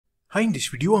Hi, in this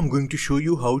video I'm going to show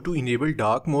you how to enable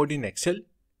dark mode in Excel.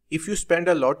 If you spend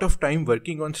a lot of time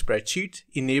working on spreadsheets,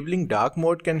 enabling dark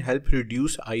mode can help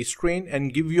reduce eye strain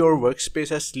and give your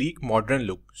workspace a sleek modern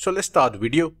look. So let's start the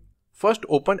video. First,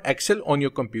 open Excel on your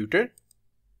computer.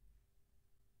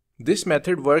 This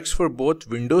method works for both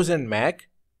Windows and Mac.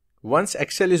 Once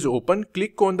Excel is open,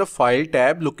 click on the File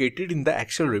tab located in the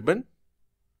Excel ribbon.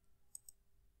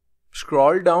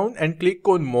 Scroll down and click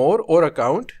on More or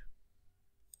Account.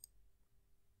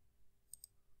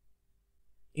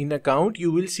 In Account,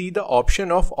 you will see the option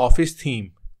of Office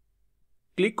Theme.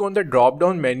 Click on the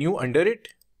drop-down menu under it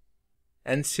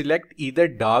and select either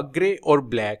dark gray or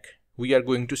black. We are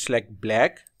going to select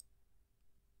black.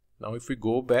 Now if we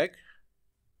go back,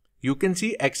 you can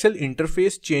see Excel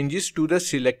interface changes to the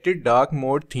selected dark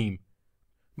mode theme.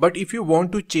 But if you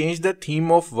want to change the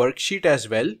theme of worksheet as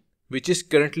well, which is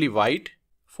currently white,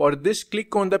 for this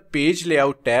click on the Page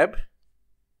Layout tab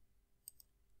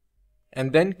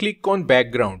and then click on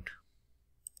Background.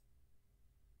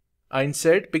 A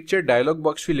Insert Picture dialog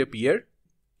box will appear.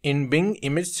 In Bing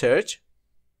Image Search,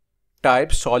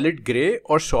 type solid gray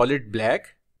or solid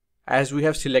black. As we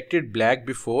have selected black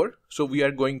before, so we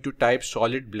are going to type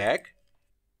solid black.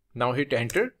 Now hit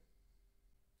enter.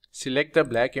 Select the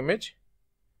black image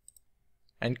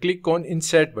and click on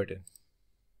Insert button.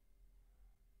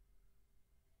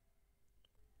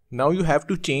 Now you have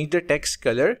to change the text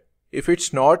color if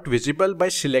it's not visible by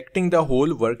selecting the whole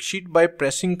worksheet by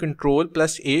pressing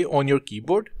Ctrl+A on your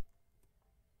keyboard.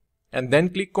 And then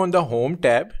click on the Home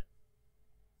tab.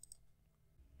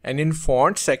 And in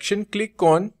Font section, click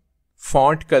on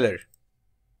Font Color.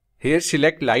 Here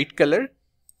select light color.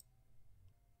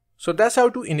 So that's how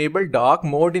to enable dark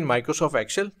mode in Microsoft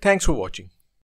Excel. Thanks for watching.